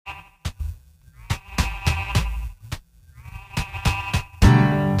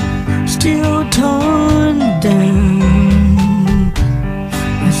still torn down.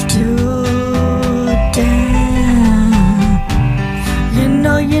 We're still down. You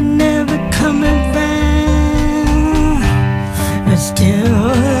know you're never coming round. We're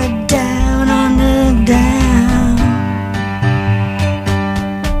still down on the down.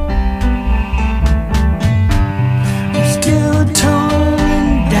 We're still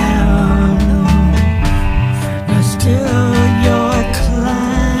torn down. We're still your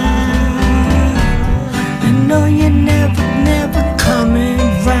clown. I know you're never coming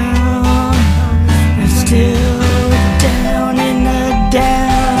round. We're still down in the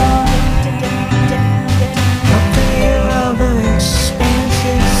down. A fear of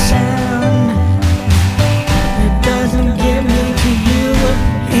expansive sound. It doesn't get me to you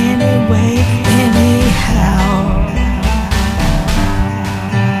anyway, anyhow.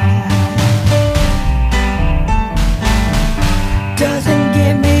 Doesn't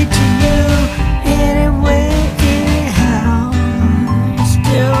get me to you anyway, anyhow. You're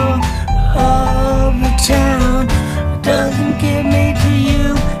still over town. Doesn't get me to you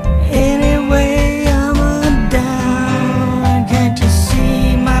anyway. I'm a down. Can't you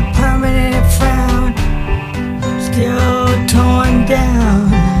see my permanent frown? Still torn down.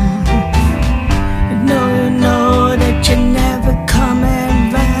 You know that you're never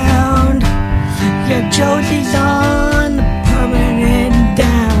coming round. Your Josie's on the permanent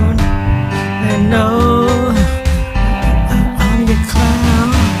down. I know I'm your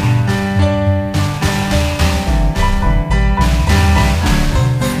clown.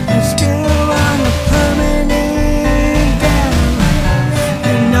 I'm still on the permanent down.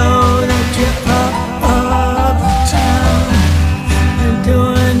 I know that you're uptown. I'm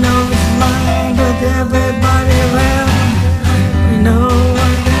doing those lines with everybody around. You know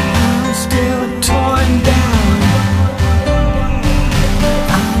I'm still torn down.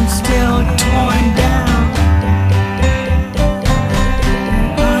 I'm still torn down.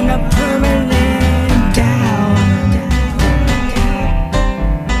 On a permanent down.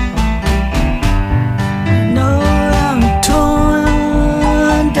 No, I'm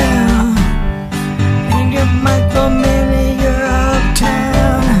torn down. And you're micro-mini, you're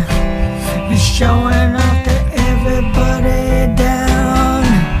uptown. You're showing off to everybody down.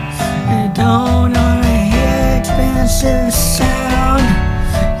 You don't wanna hear expensive sound.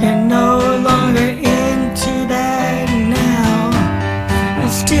 You're no longer into that now.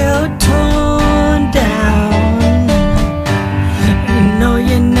 You're still torn down. You know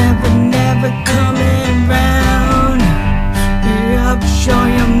you're never coming round. You're up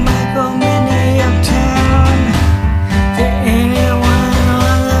showing your micro-mini uptown. To anyone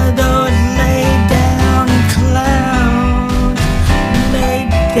one of those lay down clowns. Lay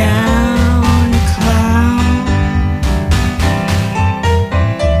down clown.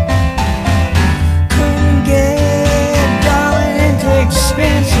 Couldn't get darling into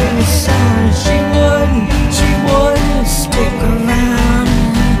expensive sound. She wouldn't stick around.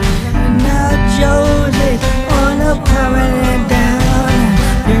 And now Josie's on a permanent down.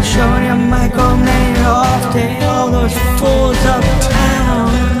 You're showing your micro-mini off to all those fools uptown.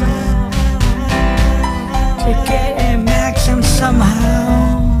 To get a maxim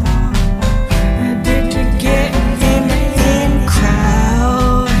somehow. Did you get in the in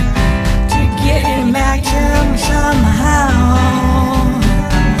crowd? To get in maxim somehow.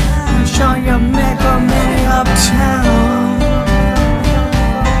 Show your micro-mini uptown.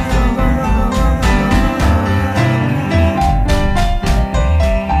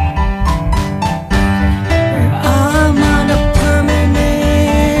 I'm on a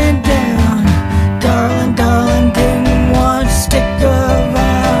permanent down. Darling didn't want to stick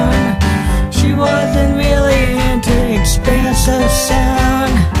around. She wasn't really into expensive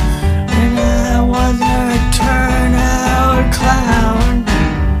sound. And I wasn't her turnout clown.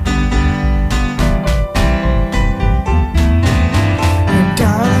 And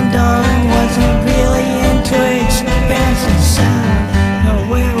darling wasn't really into expensive sound. No,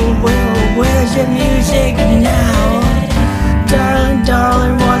 where's your music now?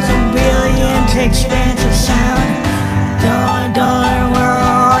 Darling wasn't really into expensive sound. Darling, where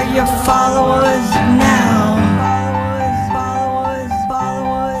are your followers now?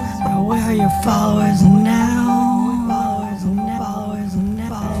 Where are your followers now?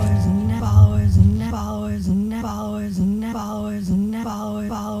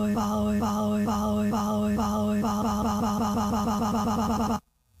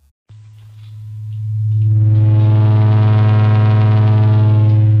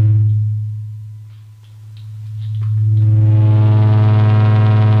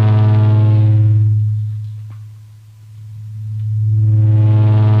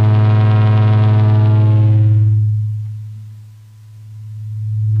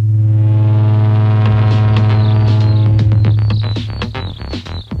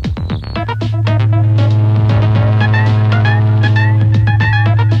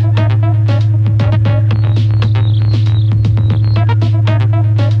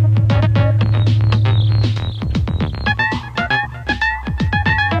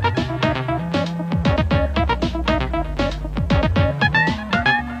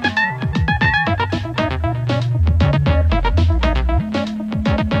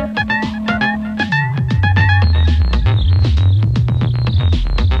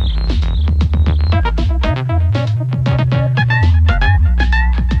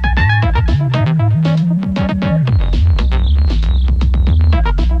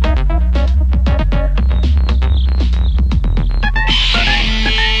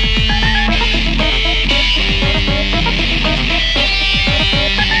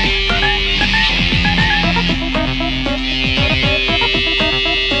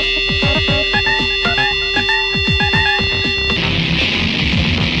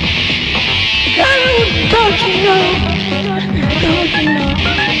 Don't you know? Don't you know?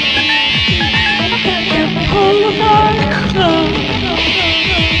 You're Polaroid Club.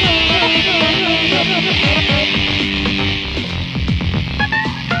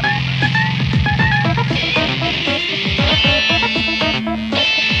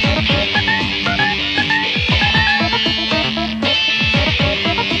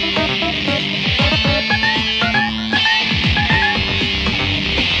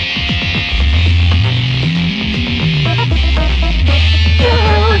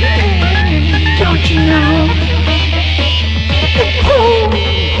 Don't you know?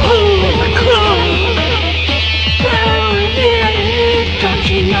 Don't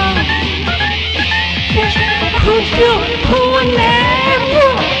you know? Who's still pulling that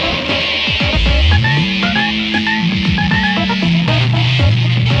wool?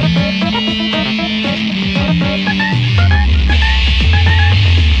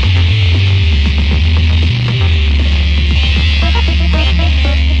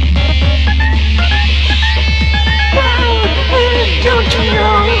 Don't you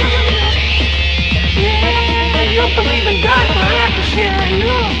know? Yeah, you don't believe in God, but I have to say I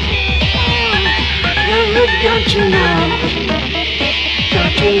know. Don't you know?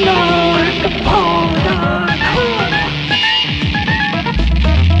 Don't you know at the Polar Club?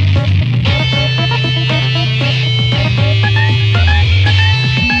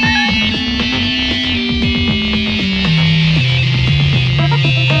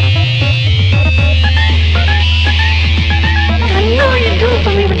 I know you don't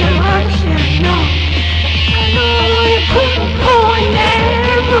believe in God, I say I know. I know you put a pole in that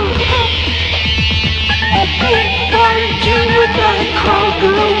roof. You without a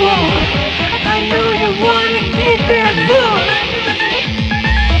conquer a wall. I know you wanna get that book.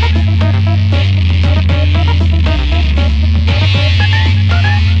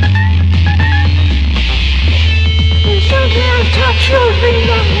 Sometimes talk shows be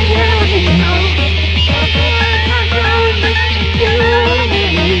nothing else, you know. Sometimes talk shows be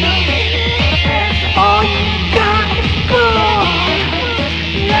nothing else. That's all you got for.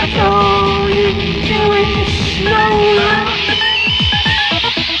 That's all you do is slow down.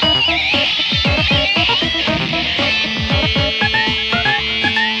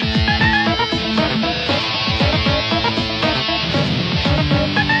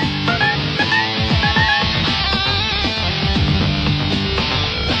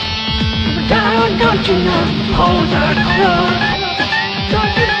 Don't you know, Polar Club?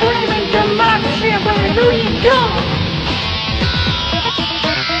 Don't you believe in democracy, but I know you don't.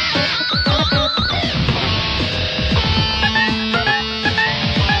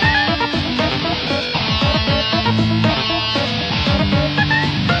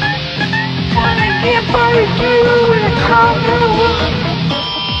 Wanna get barbecue with a conquer one?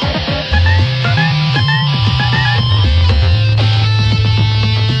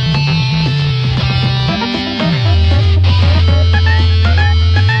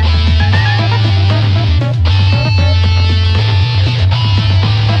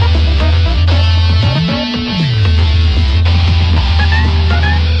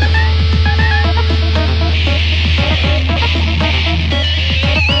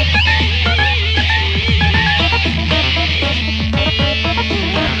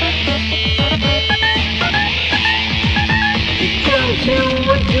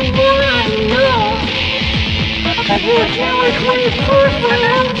 We're January 24th when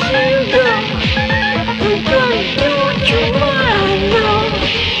I'm seeing you. We're gonna do what you wanna know.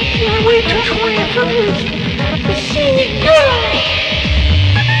 Can't wait till 21st to see you go.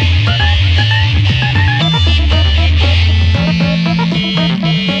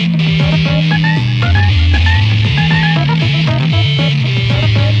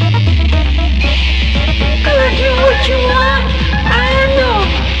 Gonna do what you want, I know.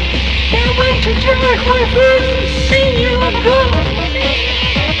 Can't wait till January 21st to see you go.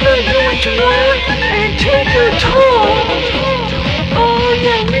 Gonna do what you want and take your toll. Oh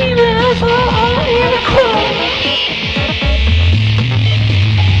yeah, leaving us all in the cold.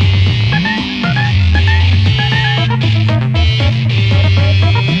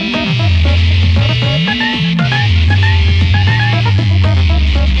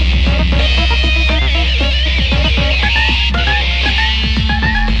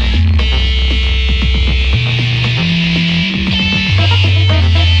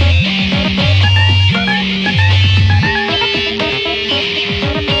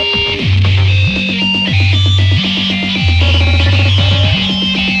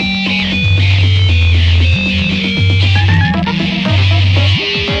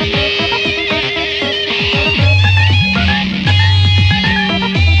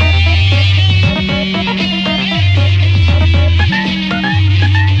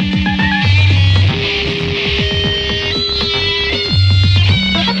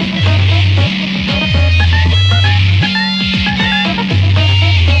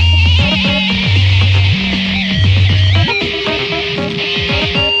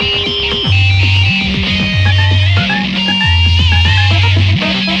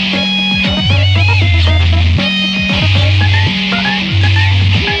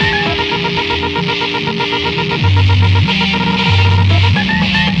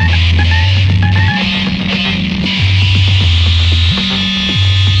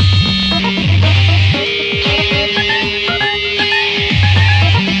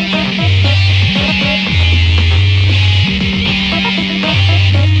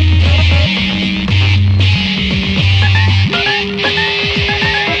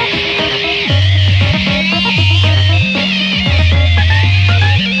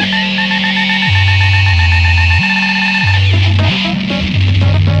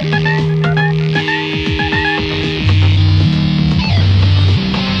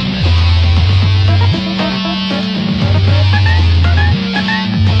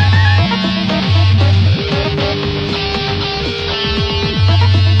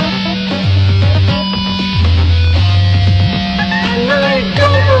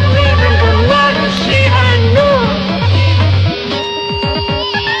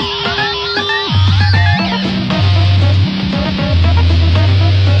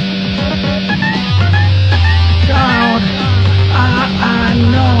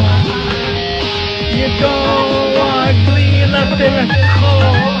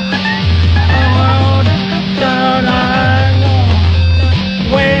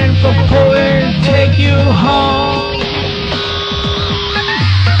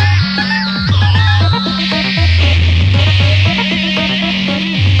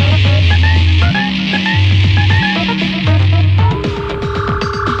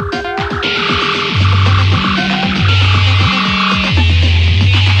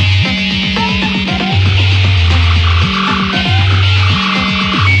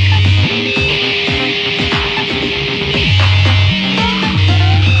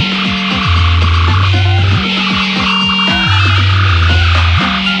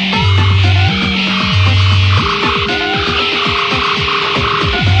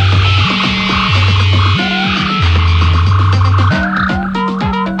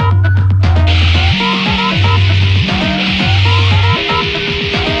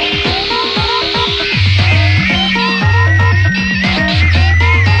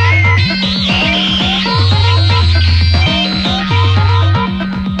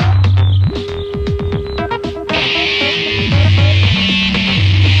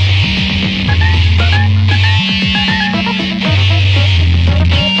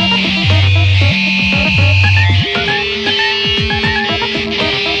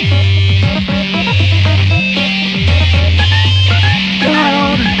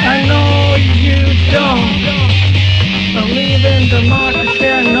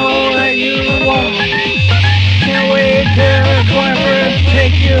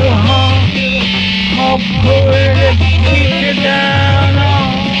 take you home. I'll put it to keep you down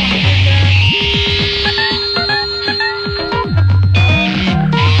on.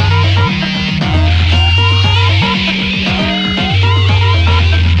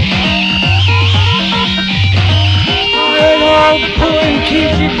 I'll pull and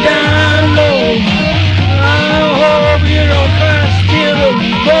keep you down low. I hope you don't try to steal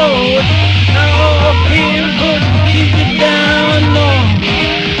the boat. I hope you put and keep you down low.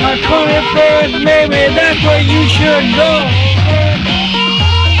 My 21st, maybe that's where you should go.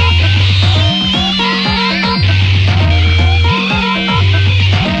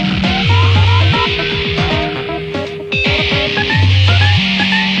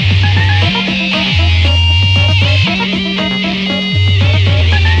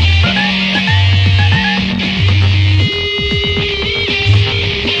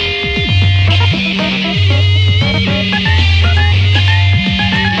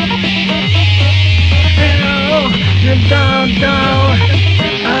 Down,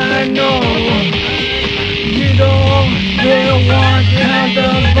 I know you don't really want to count the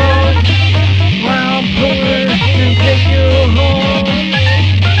vote. Well, pull and take you home.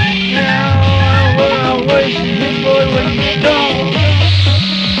 Now I wish people would know.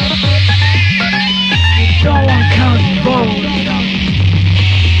 You don't want to count the votes.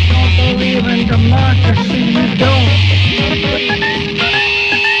 Don't believe in democracy, you don't.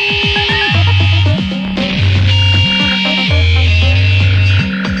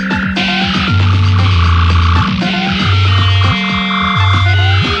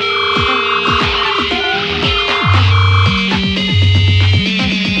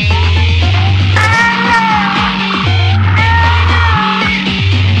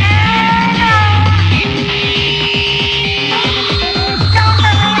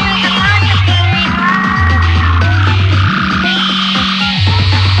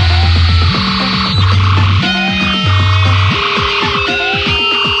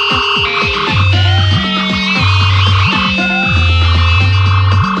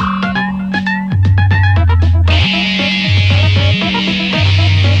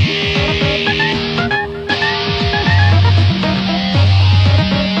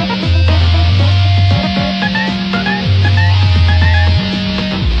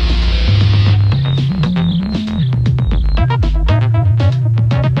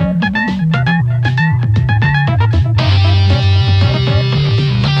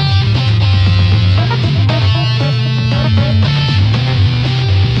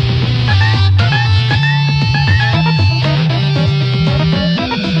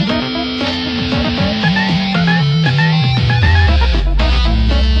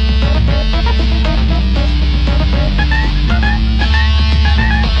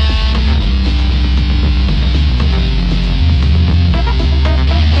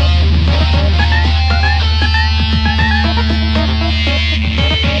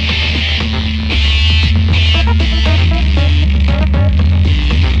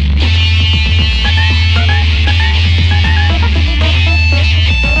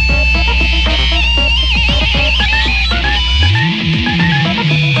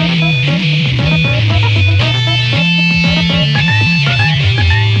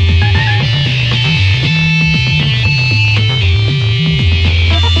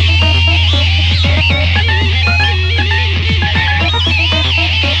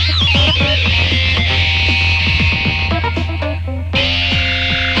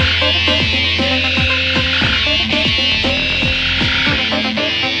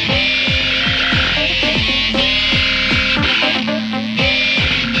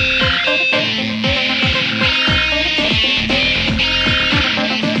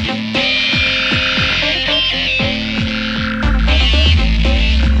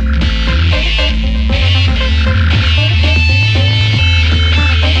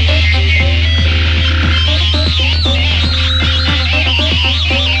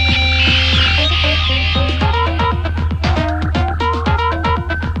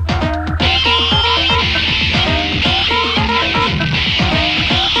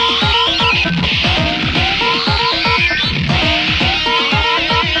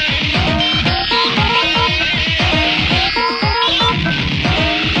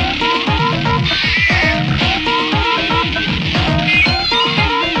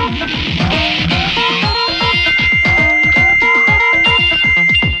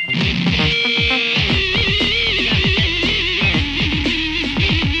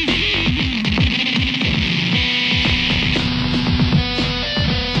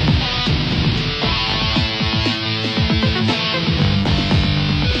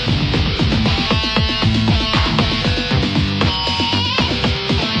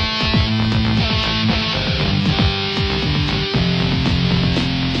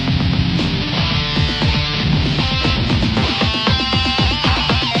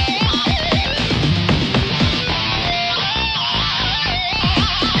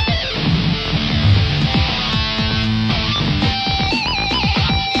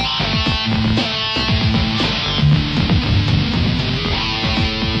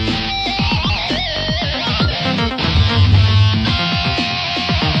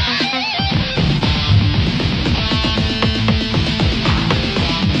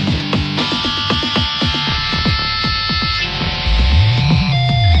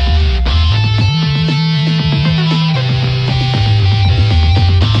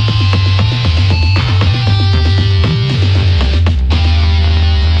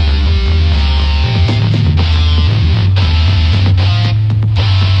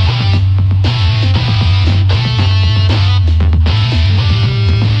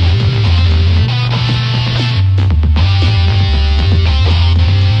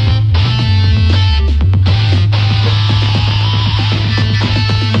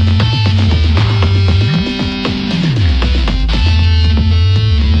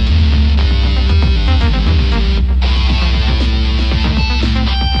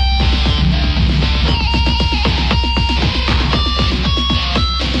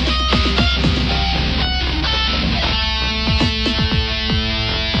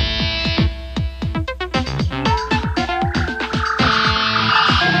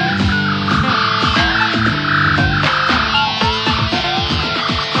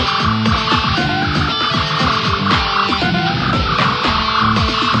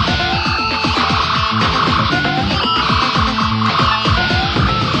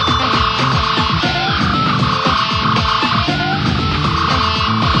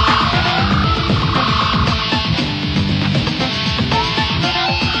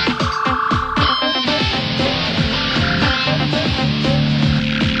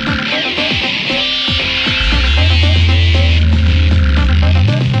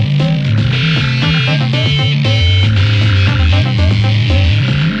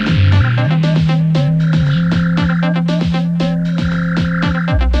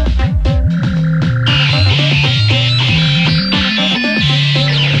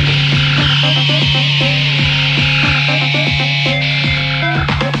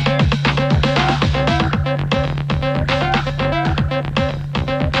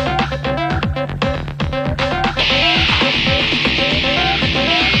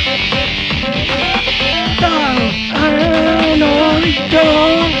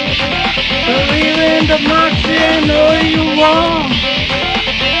 democracy, I know you want.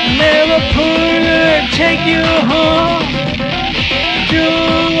 Never put it, take you home to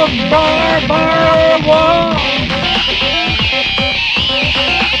a bar or a wall.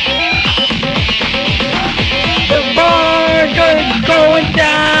 The bar is going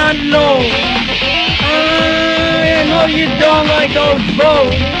down low. I know you don't like those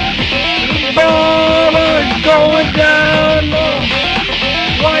roads. The bar is going down low.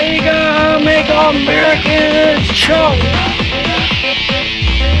 Why you gonna make Americans choke?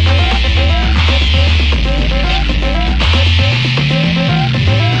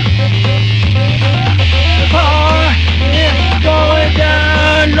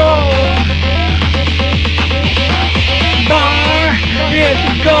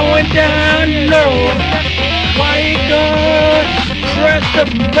 Going down low. Why you gonna press the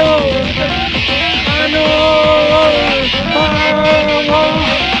boat? I know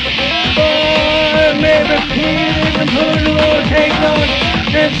maybe people who will take on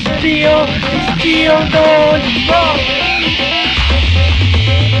this steel going wrong.